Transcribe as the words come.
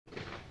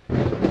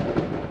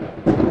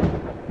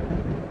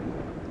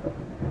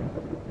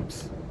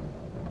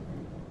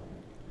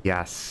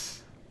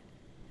Yes.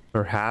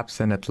 Perhaps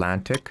an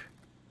Atlantic.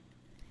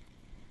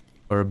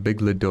 Or a Big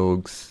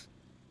Ladogs.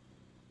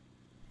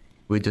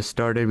 We just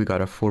started. We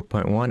got a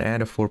 4.1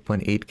 and a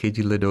 4.8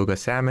 kg Ladoga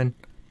salmon.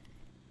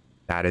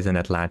 That is an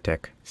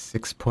Atlantic.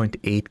 6.8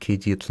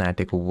 kg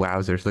Atlantic.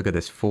 Wowzers. Look at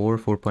this.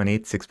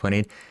 4.8,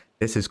 6.8.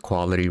 This is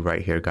quality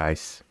right here,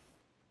 guys.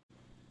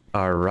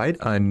 Alright,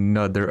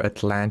 another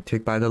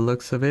Atlantic by the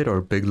looks of it,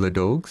 or Big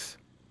Ladogs.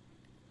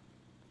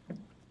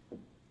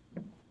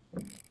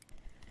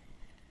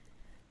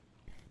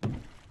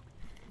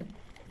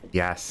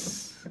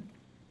 Yes.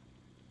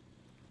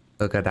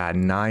 Look at that,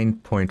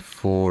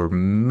 9.4.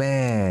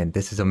 Man,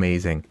 this is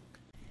amazing.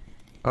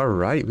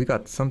 Alright, we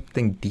got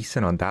something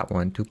decent on that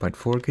one. 2.4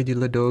 kg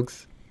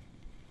Ladogs.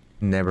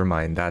 Never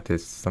mind, that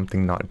is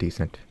something not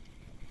decent.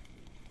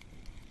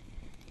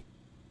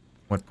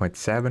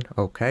 1.7,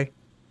 okay.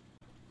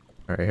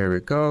 Alright, here we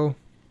go.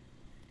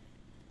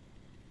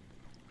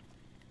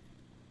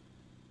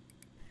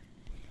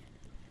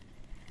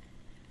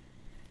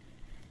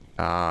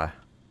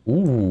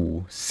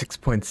 Ooh,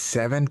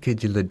 6.7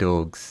 kg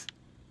Ladogs.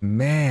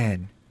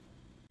 Man.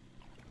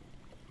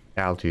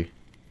 Algae.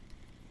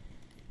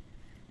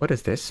 What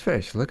is this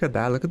fish? Look at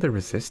that. Look at the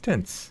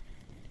resistance.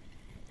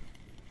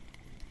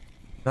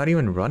 Not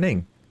even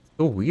running.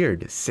 So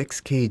weird.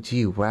 6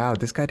 kg. Wow,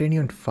 this guy didn't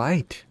even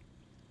fight.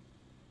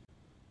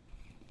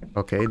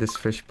 Okay, this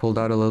fish pulled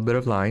out a little bit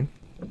of line.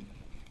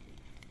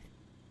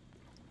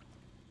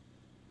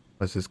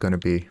 What's this gonna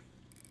be?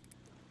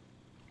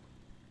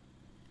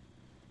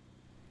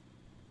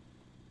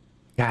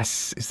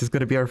 Yes, is this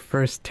gonna be our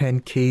first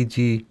 10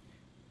 kg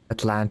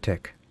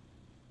Atlantic?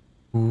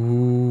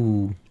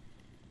 Ooh.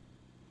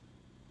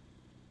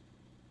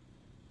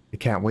 I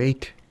can't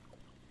wait.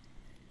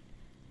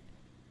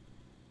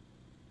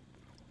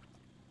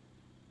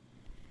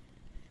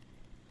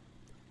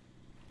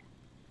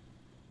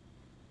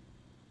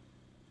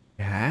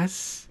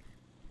 Yes.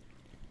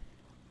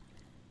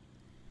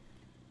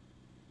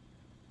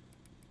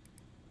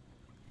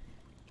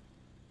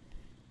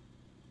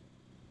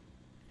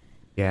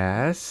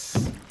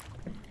 Yes.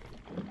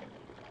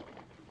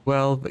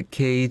 12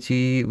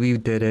 kg. We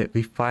did it.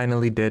 We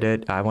finally did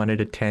it. I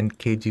wanted a 10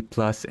 kg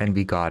plus and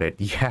we got it.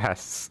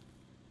 Yes.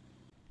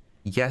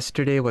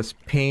 Yesterday was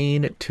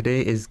pain.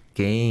 Today is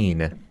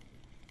gain.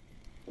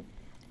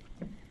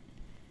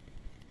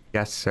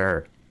 Yes,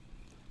 sir.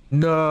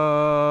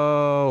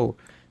 No.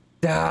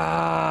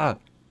 Ah!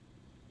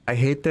 I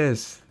hate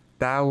this.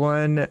 That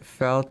one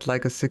felt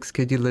like a 6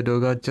 kg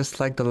Ladoga, just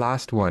like the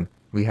last one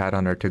we had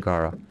on our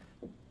Tagara.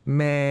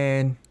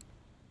 Man.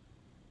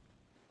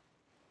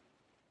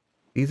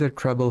 These are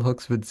treble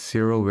hooks with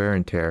 0 wear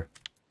and tear.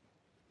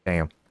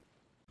 Damn.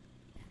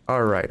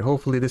 Alright,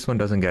 hopefully this one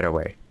doesn't get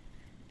away.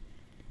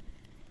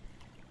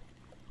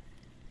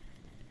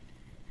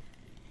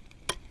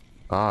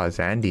 Ah,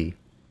 Zandy.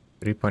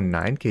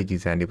 3.9 kg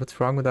Zandy. What's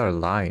wrong with our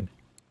line?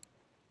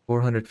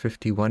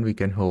 451 we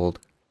can hold.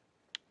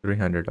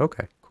 300.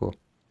 Okay, cool.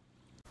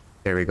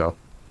 There we go.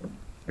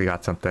 We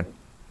got something.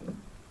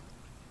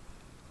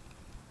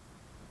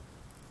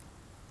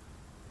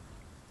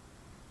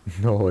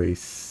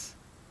 Nice.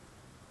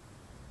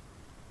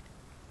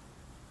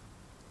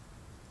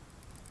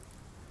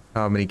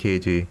 How many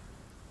kg?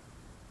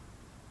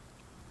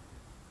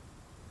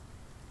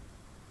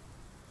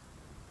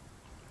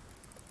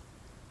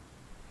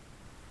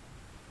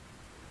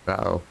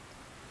 Uh-oh.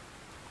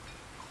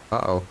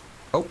 Uh-oh.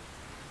 Oh!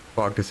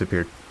 Fog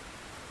disappeared.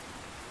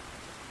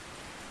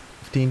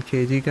 15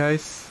 kg,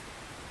 guys.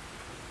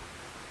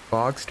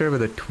 Bogster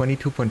with a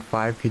 22.5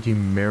 kg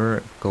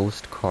mirror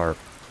ghost carp.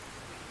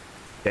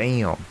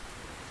 Damn.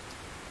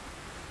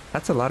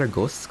 That's a lot of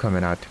ghosts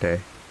coming out today.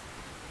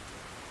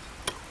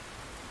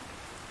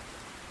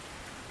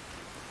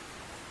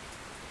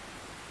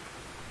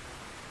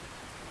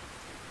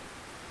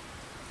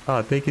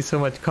 Oh, thank you so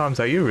much, Coms.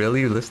 Are you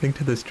really listening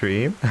to the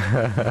stream?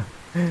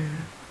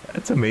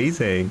 That's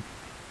amazing.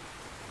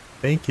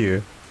 Thank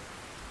you.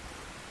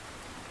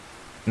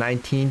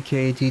 19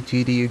 kg,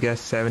 GD, you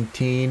guess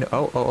 17.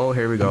 Oh,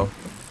 here we go.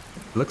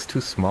 Looks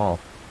too small.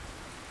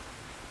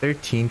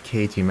 13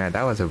 kg, man.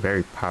 That was a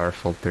very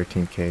powerful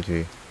 13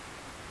 kg.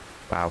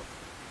 Wow.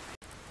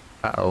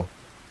 Uh-oh.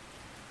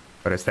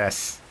 What is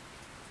this?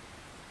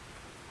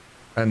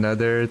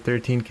 Another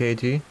 13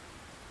 kg?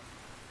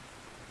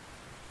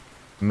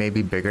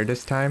 Maybe bigger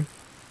this time?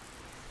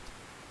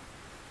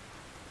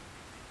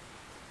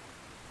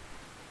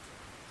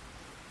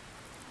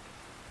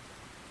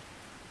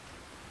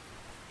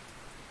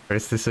 Or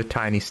is this a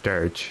tiny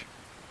sturge?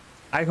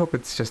 I hope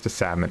it's just a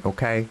salmon,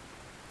 okay?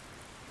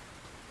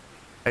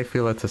 I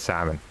feel it's a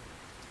salmon.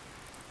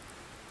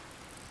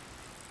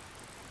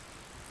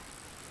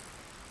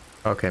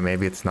 Okay,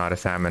 maybe it's not a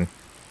salmon.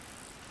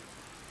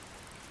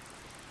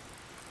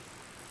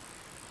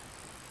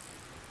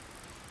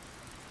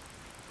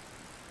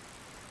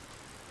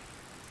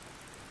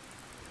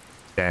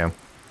 Damn. It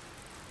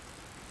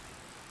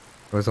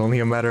was only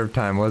a matter of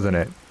time, wasn't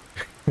it?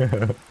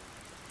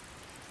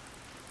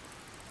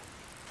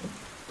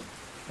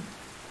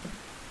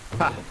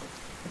 Ha!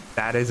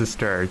 That is a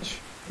Sturge.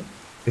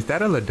 Is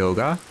that a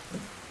Ladoga?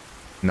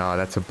 No,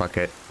 that's a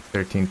bucket.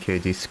 13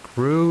 kg.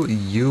 Screw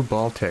you,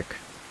 Baltic.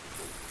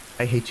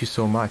 I hate you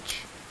so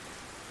much.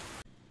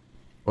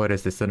 What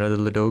is this? Another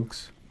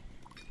Ladogs?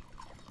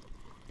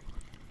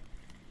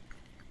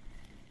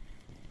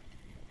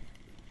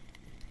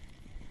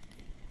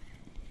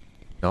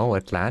 No,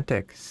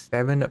 Atlantic.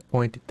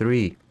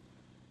 7.3.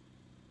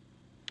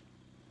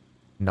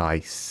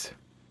 Nice.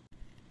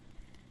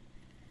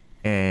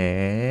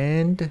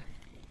 And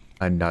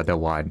another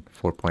one.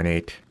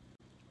 4.8.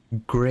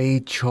 Gray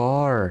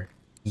Char.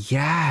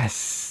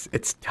 Yes!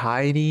 It's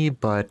tiny,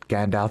 but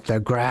Gandalf the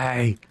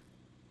Grey.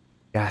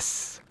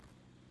 Yes.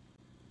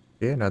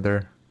 Okay,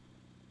 another.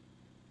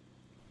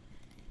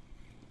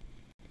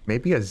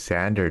 Maybe a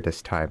Xander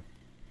this time.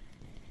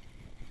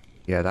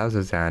 Yeah, that was a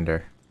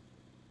Xander.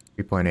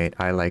 3.8.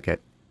 I like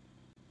it.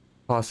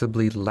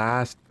 Possibly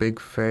last big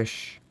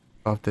fish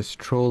of this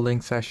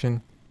trolling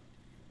session.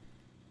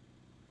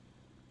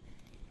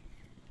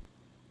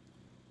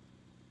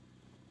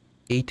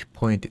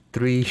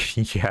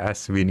 $8.3.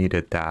 Yes, we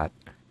needed that.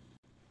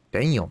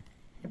 Damn.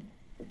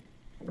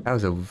 That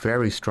was a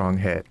very strong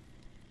hit.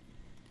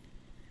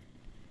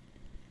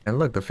 And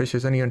look, the fish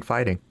isn't even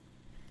fighting.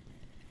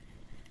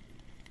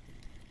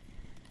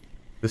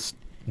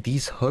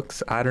 These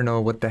hooks, I don't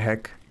know what the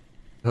heck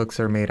hooks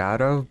are made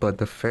out of, but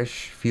the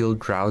fish feel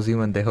drowsy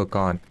when they hook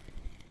on.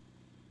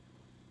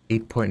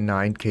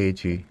 8.9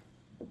 kg.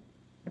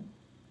 If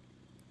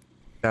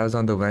that was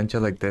on the venture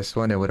like this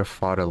one, it would have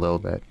fought a little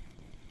bit.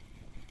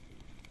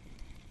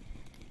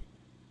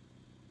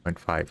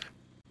 0.5.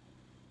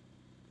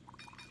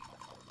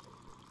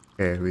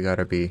 Okay, we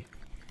gotta be...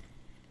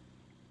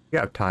 We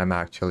have time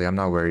actually, I'm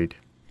not worried.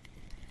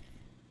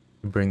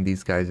 Bring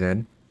these guys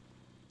in.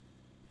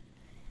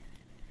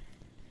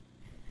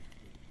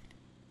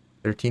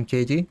 13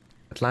 kg?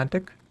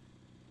 Atlantic?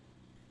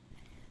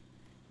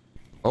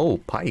 Oh,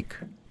 pike.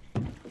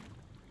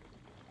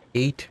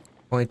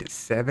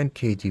 8.7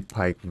 kg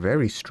pike.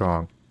 Very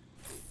strong.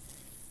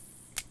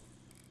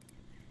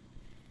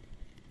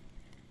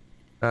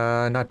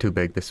 Not too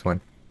big, this one.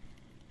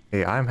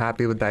 Hey, I'm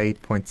happy with that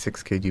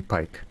 8.6 kg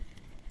pike.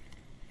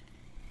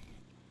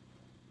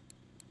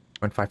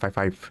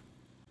 1.555.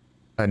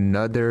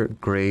 Another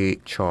gray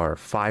char.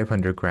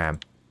 500 gram.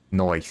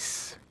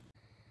 Nice.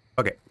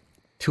 Okay.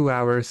 2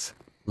 hours.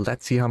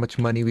 Let's see how much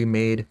money we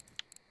made.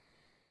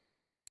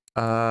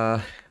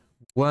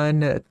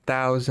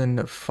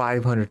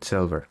 1,500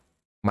 silver.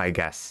 My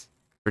guess.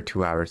 For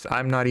 2 hours.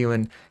 I'm not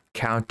even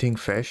counting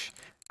fish.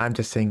 I'm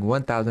just saying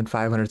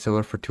 1,500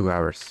 silver for 2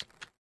 hours.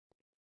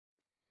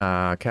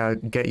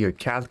 Get your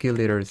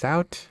calculators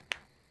out.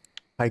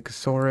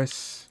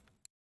 Pikosaurus.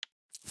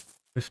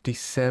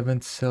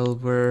 57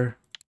 silver.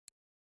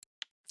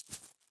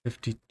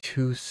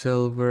 52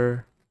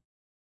 silver.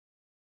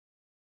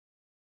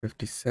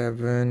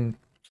 57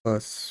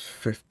 plus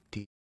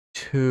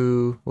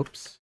 52.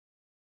 Whoops.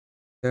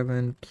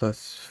 7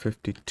 plus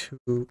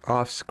 52.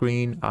 Off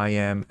screen, I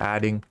am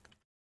adding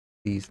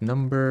these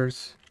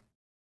numbers.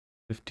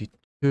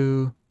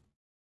 52.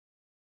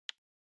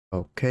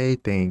 Okay,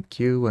 thank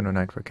you.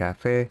 109 for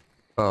cafe.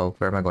 Oh,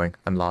 where am I going?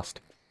 I'm lost.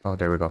 Oh,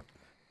 there we go.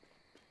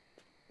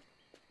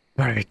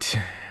 Alright.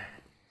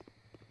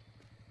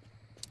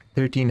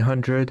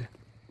 1,300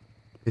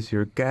 is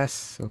your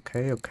guess.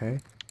 Okay, okay.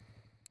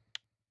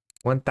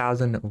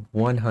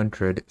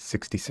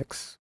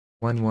 1,166.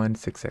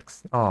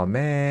 1166. Oh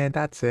man,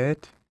 that's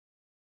it.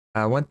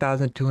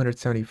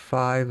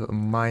 1,275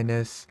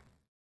 minus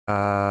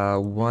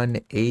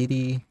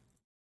 180.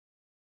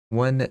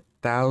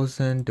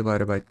 1,000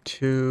 divided by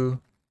 2.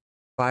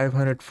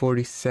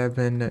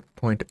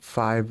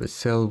 547.5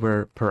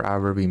 silver per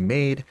hour we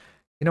made.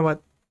 You know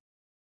what?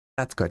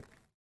 That's good.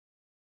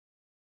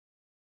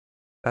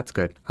 That's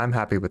good. I'm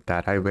happy with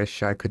that. I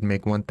wish I could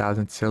make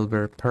 1,000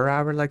 silver per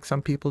hour like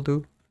some people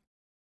do.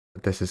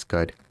 But this is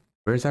good.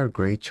 Where's our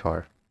gray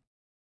char?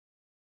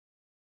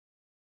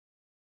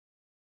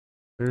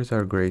 Where's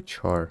our gray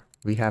char?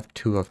 We have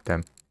 2 of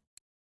them.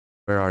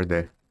 Where are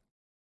they?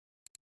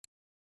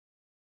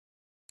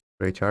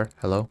 Gray char,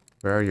 hello?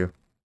 Where are you?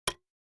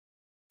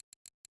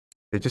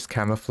 They just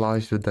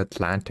camouflaged with the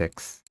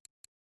Atlantics.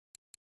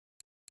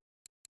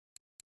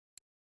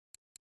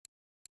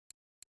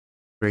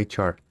 Gray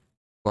char,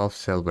 12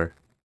 silver.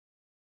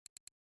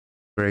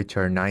 Gray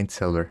char, 9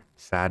 silver.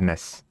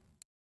 Sadness.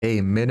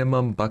 Hey,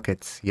 minimum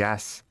buckets,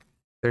 yes.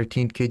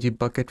 13 kg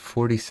bucket,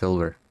 40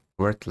 silver.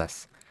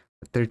 Worthless.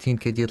 13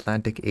 kg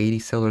Atlantic, 80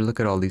 silver. Look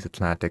at all these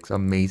Atlantics.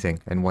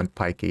 Amazing. And 1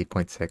 pike,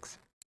 8.6.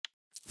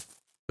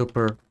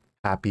 Super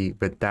happy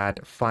with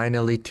that.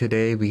 Finally,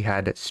 today we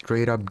had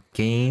straight up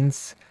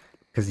gains.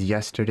 Because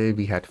yesterday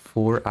we had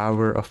 4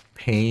 hours of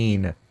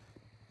pain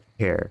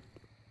here.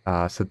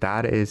 So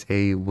that is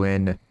a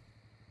win.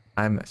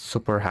 I'm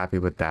super happy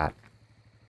with that.